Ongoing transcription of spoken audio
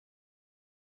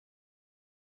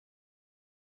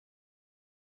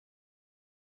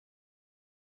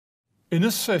In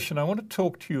this session, I want to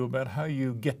talk to you about how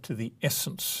you get to the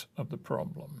essence of the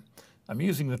problem. I'm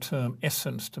using the term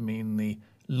essence to mean the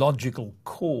logical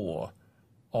core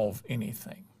of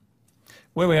anything.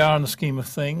 Where we are in the scheme of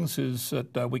things is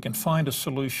that we can find a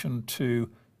solution to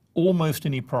almost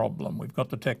any problem. We've got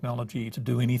the technology to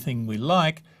do anything we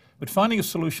like, but finding a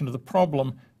solution to the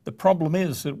problem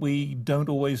is that we don't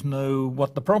always know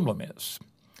what the problem is.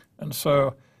 And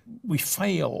so we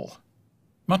fail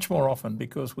much more often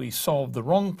because we solve the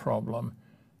wrong problem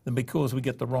than because we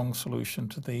get the wrong solution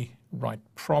to the right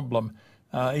problem.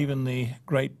 Even the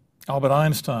great Albert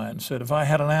Einstein said, if I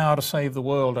had an hour to save the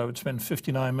world, I would spend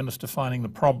 59 minutes defining the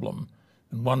problem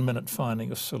and 1 minute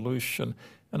finding a solution.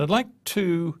 And I'd like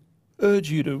to urge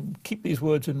you to keep these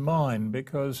words in mind,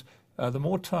 because the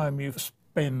more time you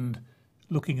spend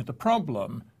looking at the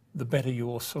problem, the better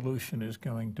your solution is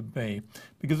going to be.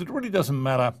 Because it really doesn't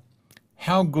matter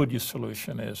how good your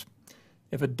solution is.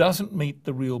 If it doesn't meet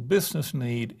the real business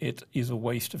need, it is a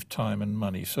waste of time and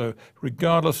money. So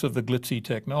regardless of the glitzy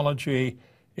technology,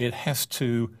 it has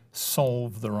to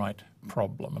solve the right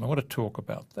problem. And I want to talk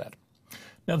about that.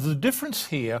 Now, there's a difference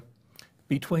here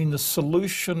between the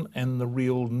solution and the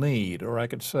real need, or I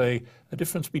could say a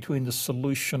difference between the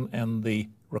solution and the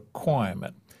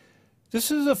requirement. This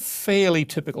is a fairly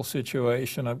typical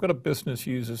situation. I've got a business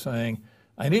user saying,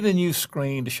 I need a new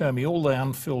screen to show me all the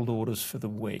unfilled orders for the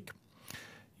week.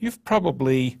 You've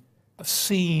probably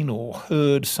seen or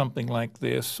heard something like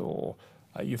this, or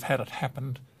you've had it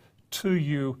happen to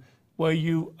you, where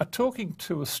you are talking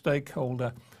to a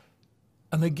stakeholder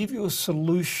and they give you a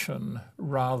solution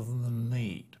rather than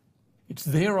need. It's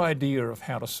their idea of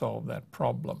how to solve that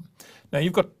problem. Now,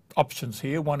 you've got options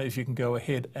here. One is you can go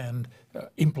ahead and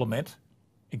implement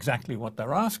exactly what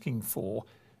they're asking for,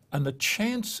 and the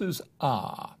chances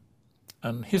are,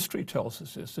 and history tells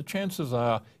us this, the chances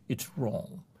are it's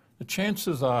wrong. The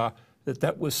chances are that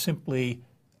that was simply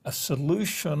a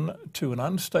solution to an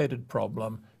unstated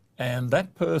problem, and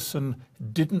that person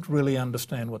didn't really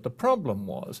understand what the problem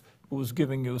was, but was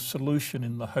giving you a solution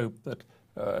in the hope that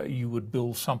you would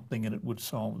build something and it would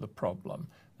solve the problem.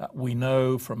 We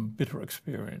know from bitter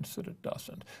experience that it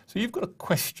doesn't. So you've got to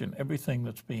question everything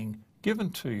that's being given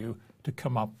to you to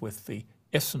come up with the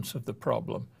essence of the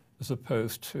problem, as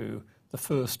opposed to the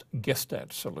first guessed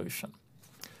at solution.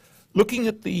 Looking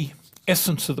at the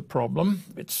essence of the problem,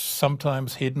 it's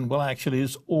sometimes hidden. Well, actually,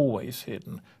 it's always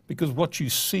hidden, because what you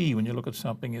see when you look at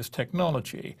something is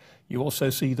technology. You also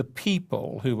see the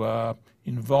people who are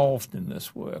involved in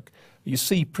this work. You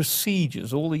see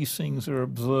procedures. All these things are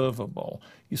observable.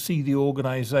 You see the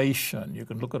organization. You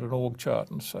can look at an org chart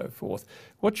and so forth.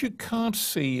 What you can't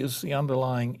see is the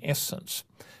underlying essence,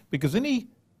 because any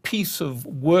piece of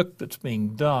work that's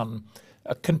being done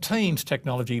contains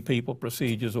technology, people,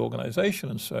 procedures, organization,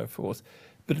 and so forth,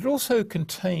 but it also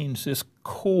contains this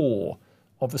core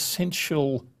of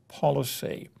essential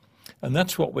policy, and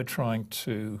that's what we're trying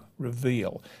to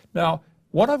reveal. Now,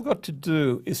 what I've got to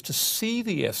do is to see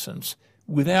the essence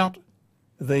without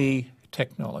the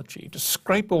technology, to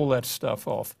scrape all that stuff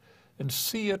off and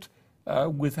see it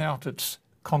without its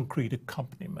concrete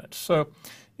accompaniment. So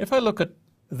if I look at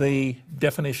the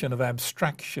definition of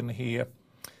abstraction here,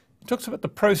 it talks about the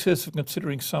process of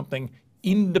considering something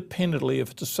independently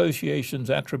of its associations,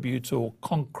 attributes, or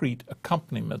concrete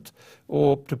accompaniment,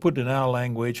 or to put it in our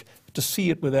language, to see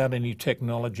it without any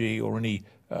technology or any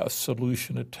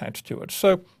solution attached to it.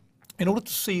 So in order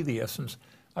to see the essence,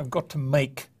 I've got to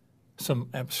make some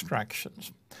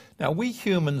abstractions. Now, we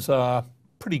humans are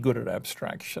pretty good at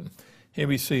abstraction. Here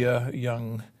we see a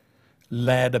young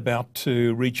lad about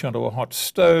to reach onto a hot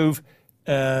stove,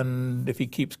 and if he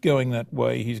keeps going that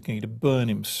way, he's going to burn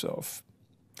himself.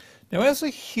 Now, as a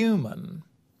human,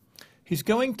 he's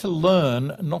going to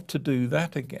learn not to do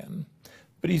that again,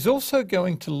 but he's also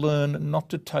going to learn not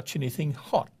to touch anything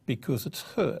hot because it's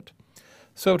hurt.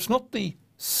 So it's not the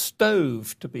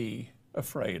stove to be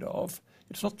afraid of.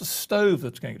 It's not the stove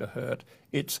that's going to hurt.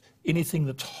 It's anything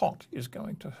that's hot is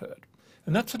going to hurt.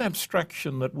 And that's an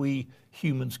abstraction that we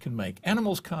humans can make.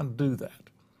 Animals can't do that.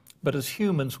 But as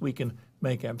humans, we can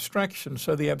make abstractions.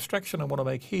 So the abstraction I want to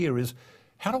make here is,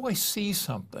 how do I see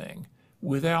something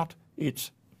without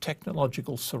its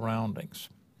technological surroundings?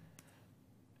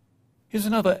 Here's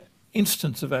another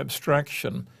instance of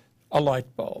abstraction, a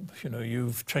light bulb. You know,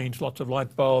 you've changed lots of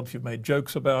light bulbs. You've made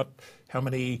jokes about how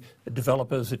many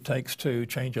developers it takes to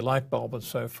change a light bulb and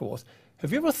so forth.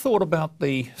 Have you ever thought about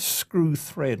the screw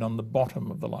thread on the bottom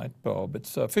of the light bulb?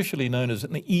 It's officially known as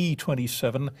an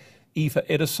E27, E for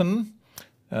Edison,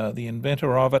 the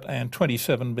inventor of it, and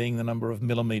 27 being the number of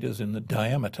millimeters in the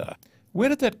diameter. Where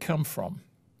did that come from?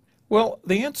 Well,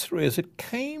 the answer is it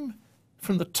came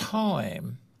from the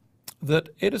time that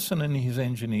Edison and his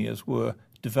engineers were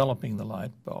developing the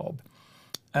light bulb.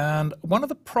 And one of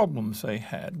the problems they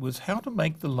had was how to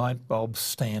make the light bulb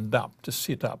stand up, to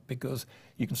sit up, because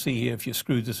you can see here if you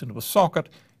screw this into a socket,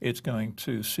 it's going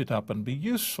to sit up and be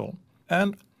useful.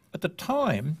 And at the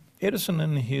time, Edison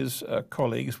and his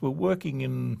colleagues were working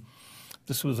in,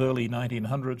 this was early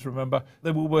 1900s, remember,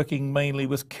 they were working mainly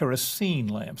with kerosene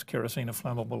lamps, kerosene, a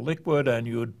flammable liquid, and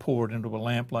you would pour it into a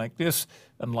lamp like this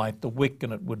and light the wick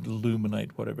and it would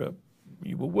illuminate whatever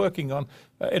you were working on.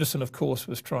 Edison, of course,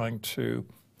 was trying to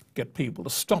get people to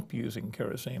stop using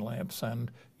kerosene lamps and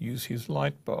use his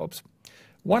light bulbs.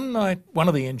 One night, one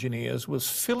of the engineers was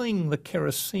filling the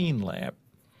kerosene lamp,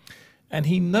 and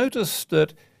he noticed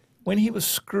that when he was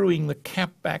screwing the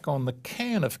cap back on the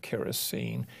can of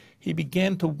kerosene, he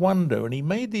began to wonder, and he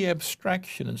made the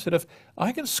abstraction, instead of,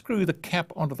 I can screw the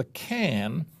cap onto the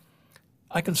can,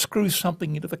 I can screw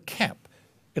something into the cap.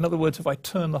 In other words, if I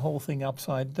turn the whole thing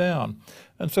upside down.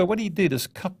 And so what he did is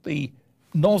cut the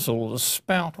nozzle, the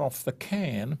spout off the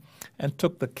can, and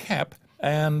took the cap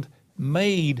and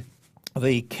made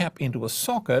the cap into a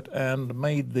socket and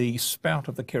made the spout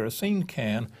of the kerosene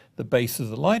can the base of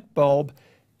the light bulb,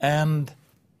 and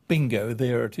bingo,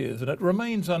 there it is. And it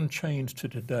remains unchanged to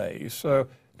today. So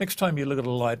next time you look at a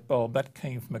light bulb, that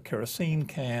came from a kerosene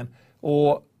can,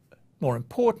 or more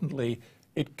importantly,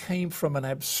 it came from an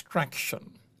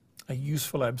abstraction, a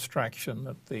useful abstraction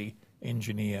that the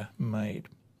engineer made.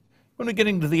 When we're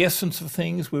getting to the essence of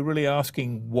things, we're really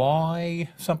asking why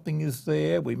something is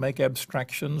there. We make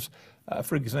abstractions.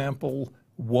 For example,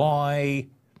 why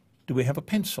do we have a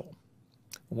pencil?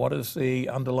 What is the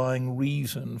underlying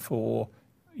reason for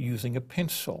using a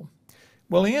pencil?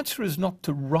 Well, the answer is not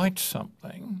to write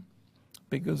something,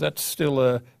 because that's still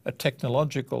a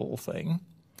technological thing.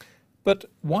 But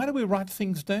why do we write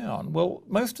things down? Well,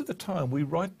 most of the time we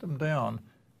write them down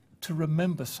to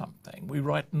remember something. We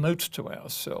write notes to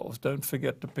ourselves. Don't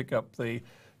forget to pick up the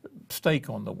steak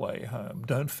on the way home.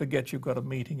 Don't forget you've got a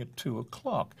meeting at 2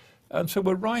 o'clock. And so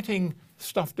we're writing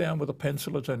stuff down with a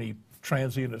pencil. It's only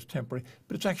transient, it's temporary,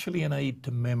 but it's actually an aid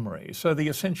to memory. So the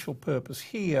essential purpose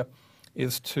here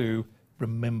is to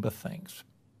remember things.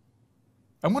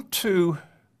 I want to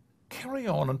carry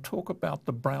on and talk about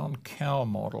the brown cow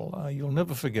model. You'll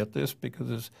never forget this because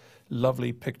there's a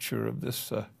lovely picture of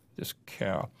this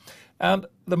cow. And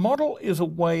the model is a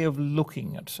way of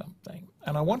looking at something.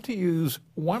 And I want to use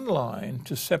one line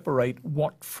to separate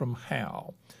what from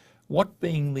how. What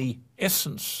being the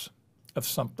essence of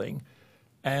something,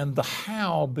 and the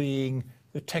how being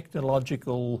the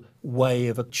technological way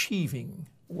of achieving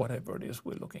whatever it is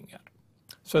we're looking at.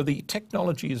 So the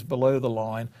technology is below the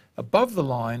line. Above the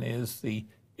line is the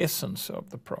essence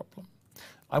of the problem.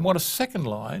 I want a second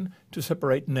line to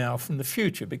separate now from the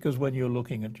future, because when you're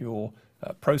looking at your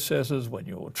processes, when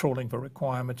you're trawling for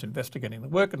requirements, investigating the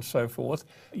work and so forth,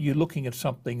 you're looking at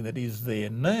something that is there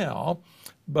now,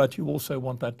 but you also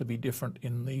want that to be different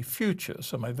in the future.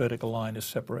 So my vertical line is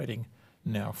separating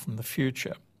now from the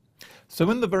future. So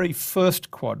in the very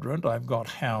first quadrant, I've got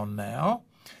how now,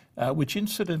 which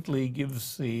incidentally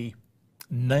gives the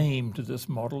name to this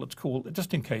model. It's called,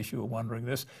 just in case you were wondering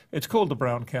this, it's called the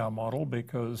brown cow model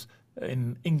because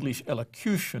in English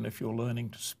elocution, if you're learning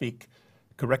to speak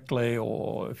correctly,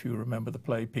 or if you remember the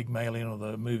play Pygmalion or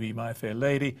the movie My Fair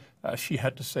Lady, she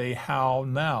had to say, how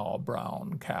now,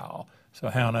 brown cow? So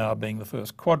how now being the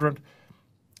first quadrant.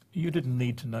 You didn't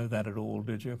need to know that at all,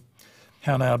 did you?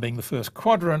 How now being the first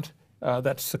quadrant,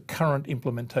 that's the current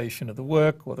implementation of the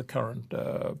work or the current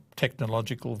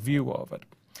technological view of it.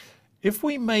 If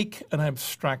we make an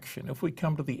abstraction, if we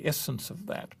come to the essence of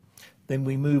that, then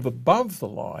we move above the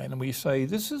line and we say,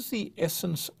 this is the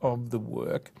essence of the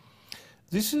work.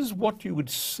 This is what you would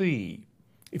see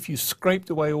if you scraped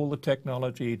away all the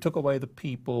technology, took away the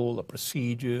people, the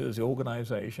procedures, the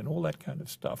organization, all that kind of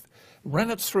stuff,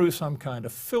 ran it through some kind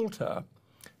of filter,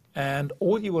 and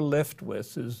all you were left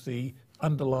with is the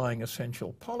underlying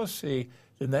essential policy,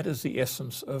 then that is the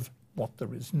essence of what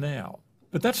there is now.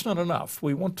 But that's not enough.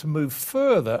 We want to move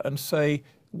further and say,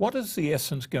 what is the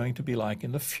essence going to be like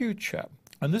in the future?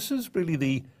 And this is really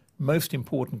the most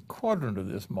important quadrant of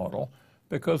this model,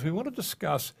 because we want to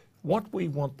discuss what we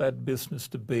want that business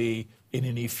to be in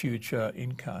any future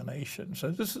incarnation.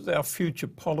 So this is our future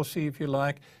policy, if you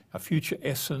like, our future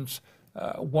essence,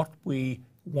 what we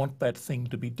want that thing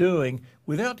to be doing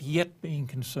without yet being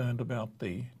concerned about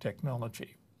the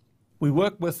technology. We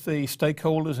work with the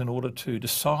stakeholders in order to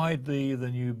decide the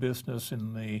new business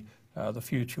in the the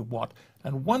future what.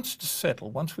 And once it's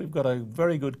settled, once we've got a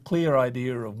very good, clear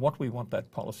idea of what we want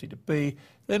that policy to be,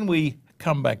 then we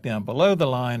come back down below the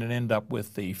line and end up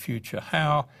with the future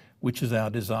how, which is our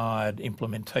desired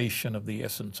implementation of the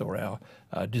essence, or our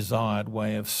desired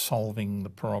way of solving the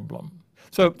problem.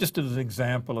 So just as an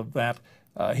example of that,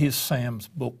 here's Sam's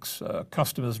books.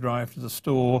 Customers drive to the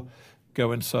store,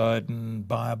 go inside and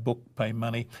buy a book, pay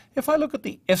money. If I look at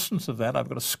the essence of that, I've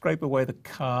got to scrape away the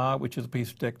car, which is a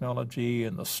piece of technology,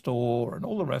 and the store and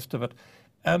all the rest of it.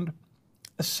 And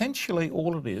essentially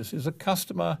all it is a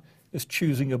customer is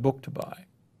choosing a book to buy.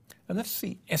 And that's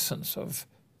the essence of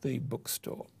the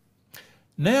bookstore.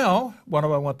 Now, what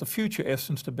do I want the future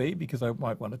essence to be? Because I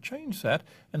might want to change that.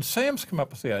 And Sam's come up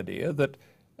with the idea that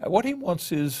what he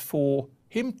wants is for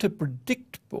him to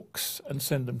predict books and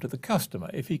send them to the customer.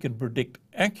 If he can predict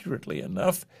accurately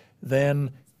enough,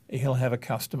 then he'll have a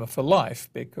customer for life,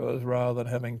 because rather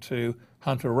than having to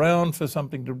hunt around for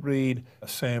something to read,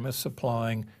 Sam is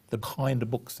supplying the kind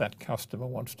of books that customer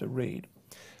wants to read.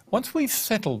 Once we've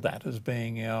settled that as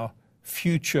being our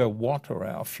future what, or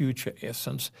our future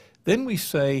essence, then we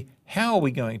say, how are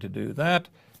we going to do that?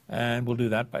 And we'll do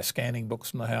that by scanning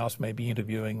books in the house, maybe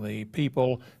interviewing the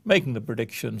people, making the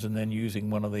predictions, and then using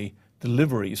one of the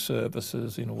delivery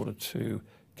services in order to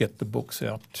get the books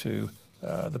out to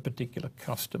the particular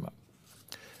customer.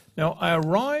 Now, I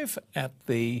arrive at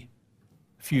the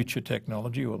future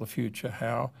technology, or the future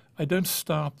how. I don't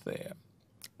start there.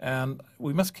 And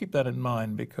we must keep that in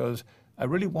mind, because I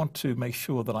really want to make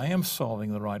sure that I am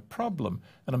solving the right problem,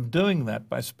 and I'm doing that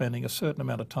by spending a certain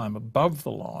amount of time above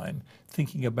the line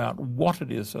thinking about what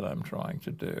it is that I'm trying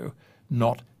to do,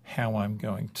 not how I'm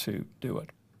going to do it.